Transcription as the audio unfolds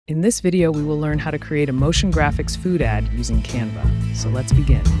In this video, we will learn how to create a motion graphics food ad using Canva. So let's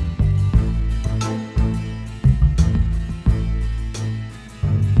begin.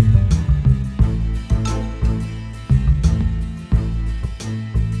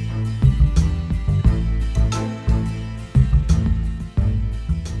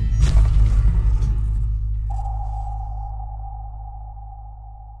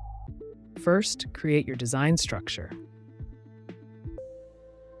 First, create your design structure.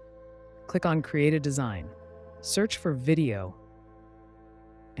 Click on Create a Design. Search for Video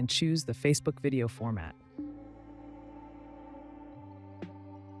and choose the Facebook video format.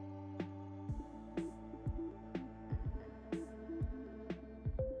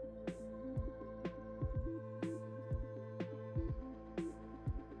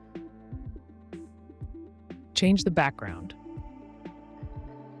 Change the background.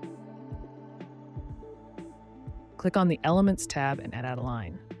 Click on the Elements tab and add a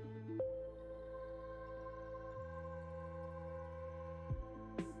line.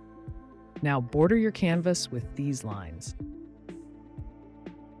 Now border your canvas with these lines.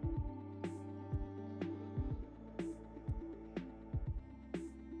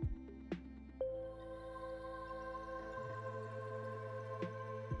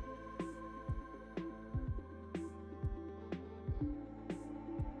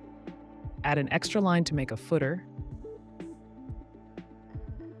 Add an extra line to make a footer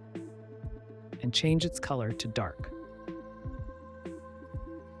and change its color to dark.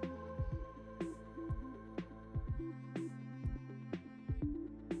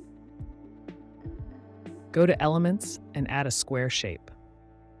 Go to Elements and add a square shape.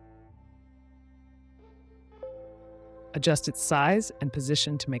 Adjust its size and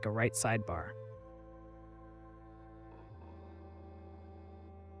position to make a right sidebar.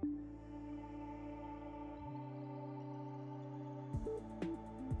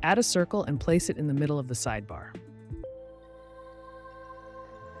 Add a circle and place it in the middle of the sidebar.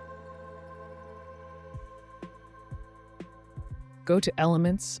 Go to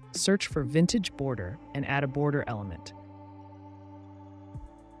Elements, search for Vintage Border, and add a border element.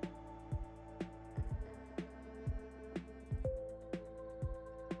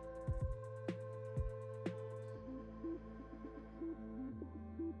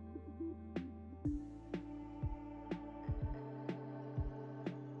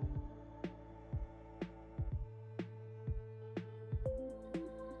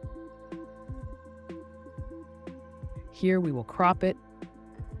 Here we will crop it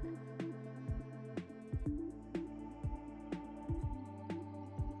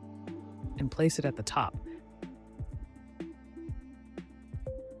and place it at the top.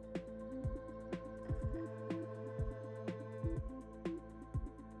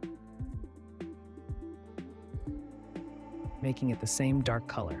 Making it the same dark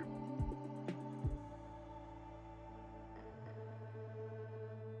color.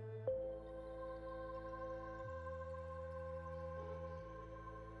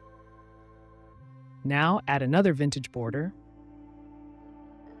 Now add another vintage border.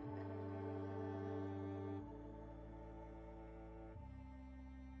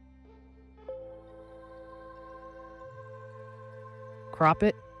 Crop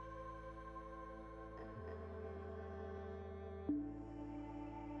it.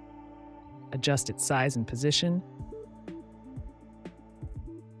 Adjust its size and position.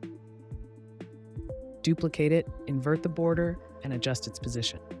 Duplicate it, invert the border, and adjust its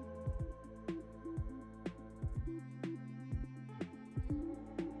position.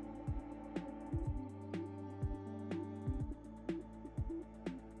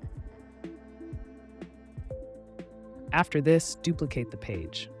 After this, duplicate the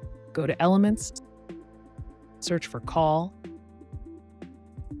page. Go to Elements, search for Call,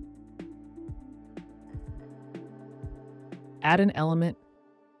 add an element,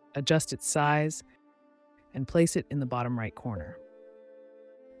 adjust its size, and place it in the bottom right corner.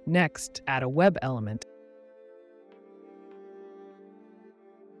 Next, add a web element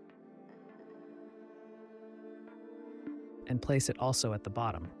and place it also at the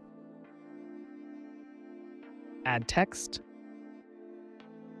bottom. Add text,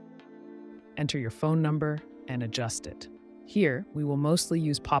 enter your phone number, and adjust it. Here, we will mostly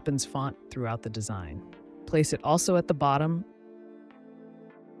use Poppins font throughout the design. Place it also at the bottom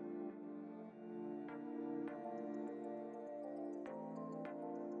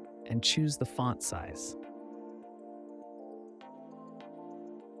and choose the font size.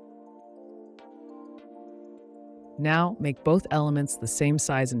 Now, make both elements the same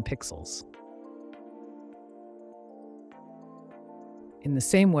size in pixels. In the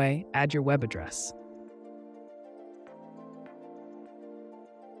same way, add your web address.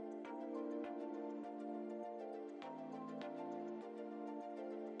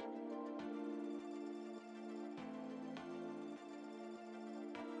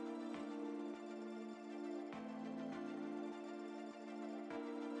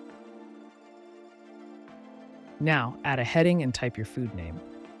 Now, add a heading and type your food name.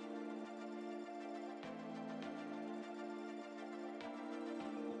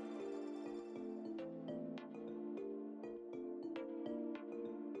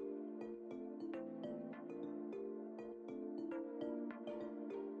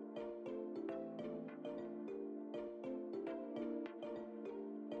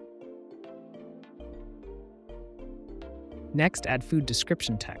 Next, add food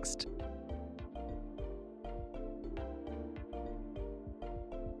description text.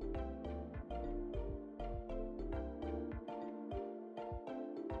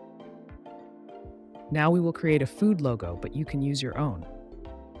 Now we will create a food logo, but you can use your own.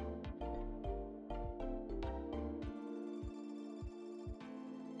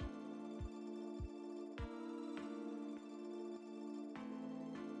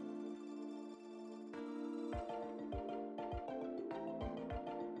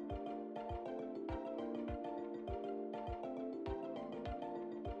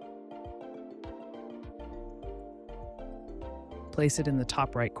 Place it in the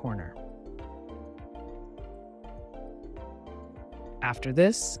top right corner. After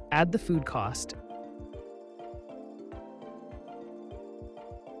this, add the food cost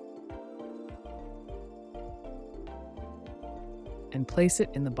and place it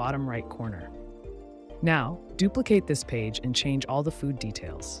in the bottom right corner. Now, duplicate this page and change all the food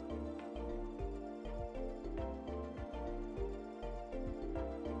details.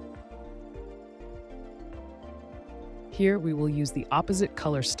 Here, we will use the opposite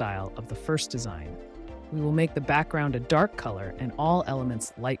color style of the first design. We will make the background a dark color and all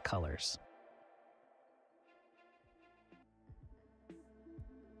elements light colors.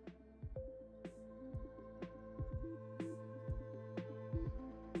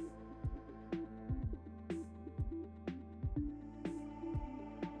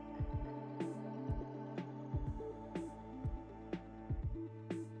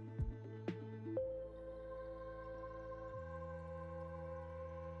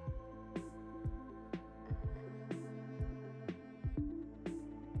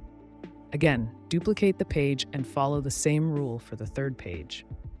 Again, duplicate the page and follow the same rule for the third page.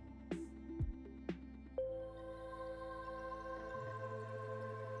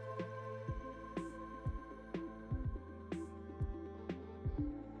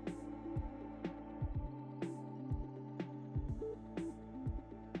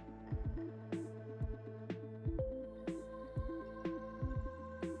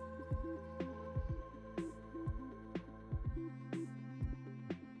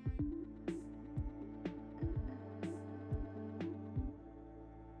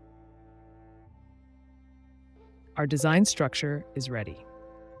 Our design structure is ready.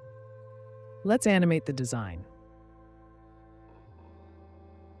 Let's animate the design.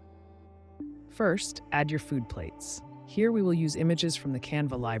 First, add your food plates. Here we will use images from the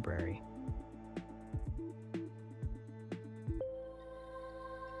Canva library.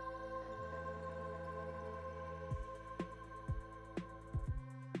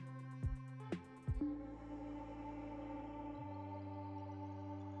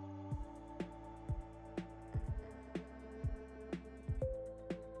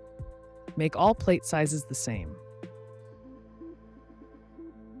 Make all plate sizes the same.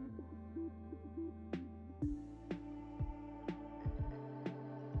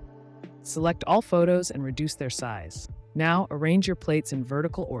 Select all photos and reduce their size. Now arrange your plates in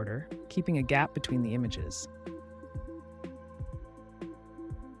vertical order, keeping a gap between the images.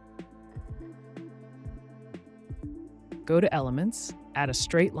 Go to Elements, add a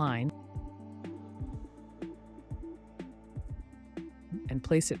straight line, and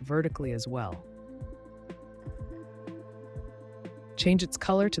place it vertically as well. Change its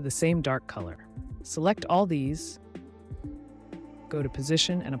color to the same dark color. Select all these, go to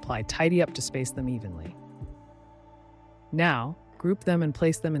Position and apply Tidy Up to space them evenly. Now, group them and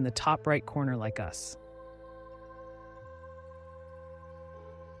place them in the top right corner like us.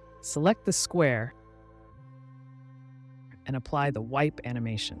 Select the square and apply the wipe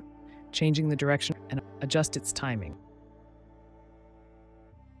animation, changing the direction and adjust its timing.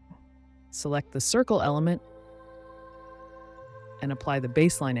 Select the circle element and apply the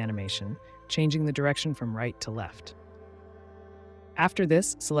baseline animation, changing the direction from right to left. After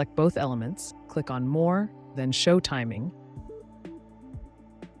this, select both elements, click on More, then Show Timing,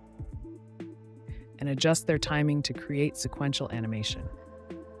 and adjust their timing to create sequential animation.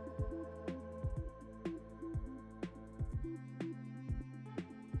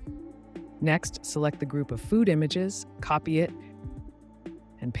 Next, select the group of food images, copy it,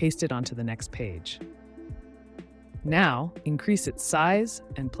 and paste it onto the next page. Now, increase its size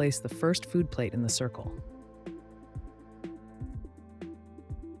and place the first food plate in the circle.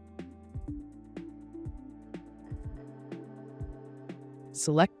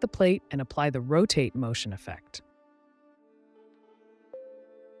 Select the plate and apply the rotate motion effect.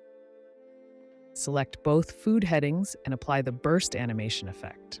 Select both food headings and apply the burst animation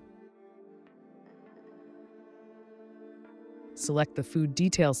effect. Select the food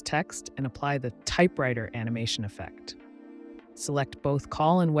details text and apply the typewriter animation effect. Select both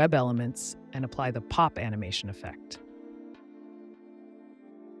call and web elements and apply the pop animation effect.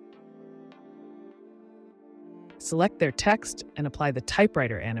 Select their text and apply the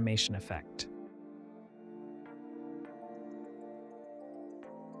typewriter animation effect.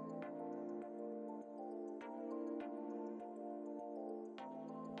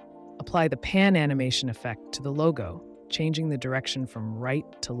 Apply the pan animation effect to the logo, changing the direction from right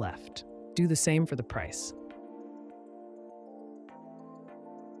to left. Do the same for the price.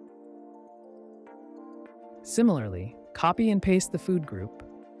 Similarly, copy and paste the food group.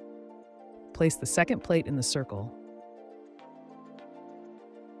 Place the second plate in the circle.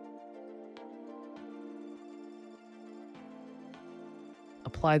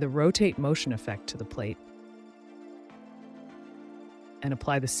 Apply the rotate motion effect to the plate. And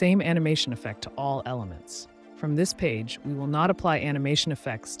apply the same animation effect to all elements. From this page, we will not apply animation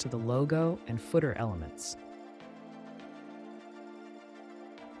effects to the logo and footer elements.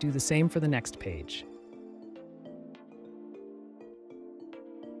 Do the same for the next page.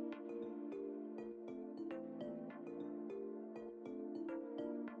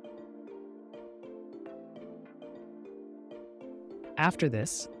 After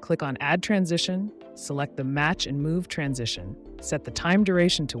this, click on Add Transition, select the Match and Move transition, set the time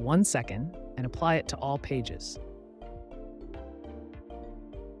duration to 1 second, and apply it to all pages.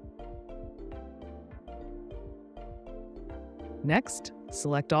 Next,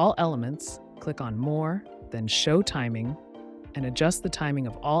 select all elements, click on More, then Show Timing, and adjust the timing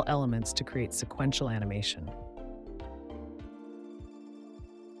of all elements to create sequential animation.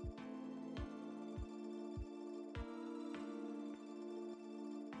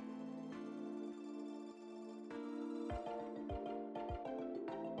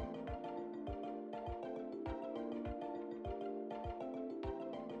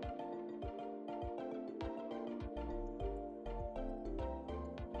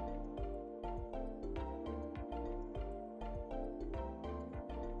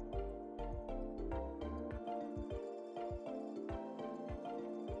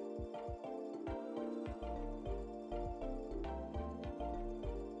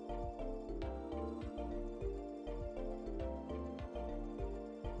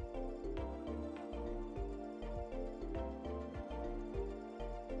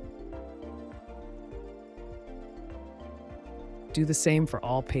 Do the same for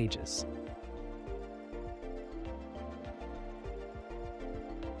all pages.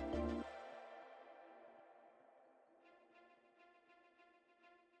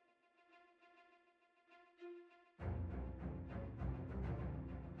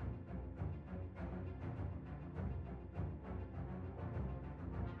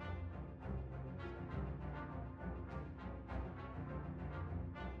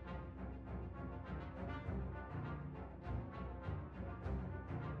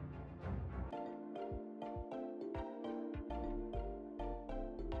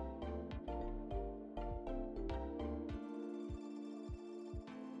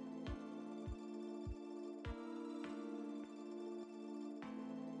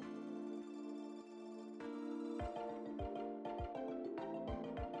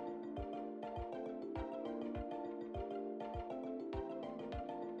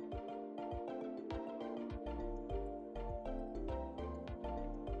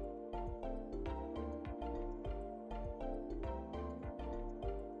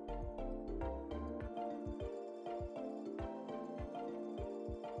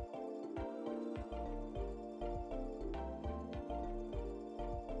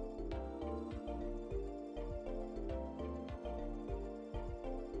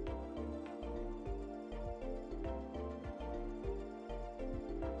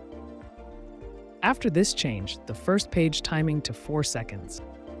 After this change, the first page timing to 4 seconds,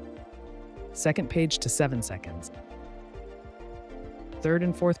 second page to 7 seconds, third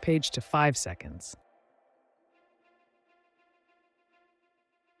and fourth page to 5 seconds.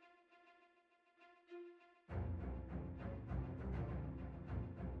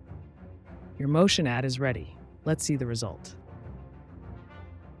 Your motion ad is ready. Let's see the result.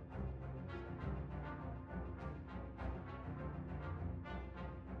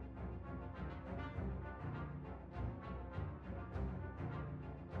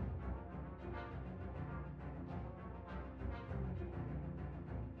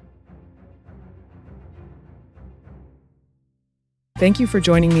 Thank you for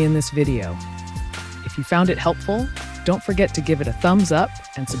joining me in this video. If you found it helpful, don't forget to give it a thumbs up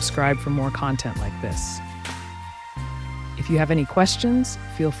and subscribe for more content like this. If you have any questions,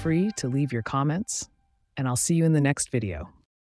 feel free to leave your comments, and I'll see you in the next video.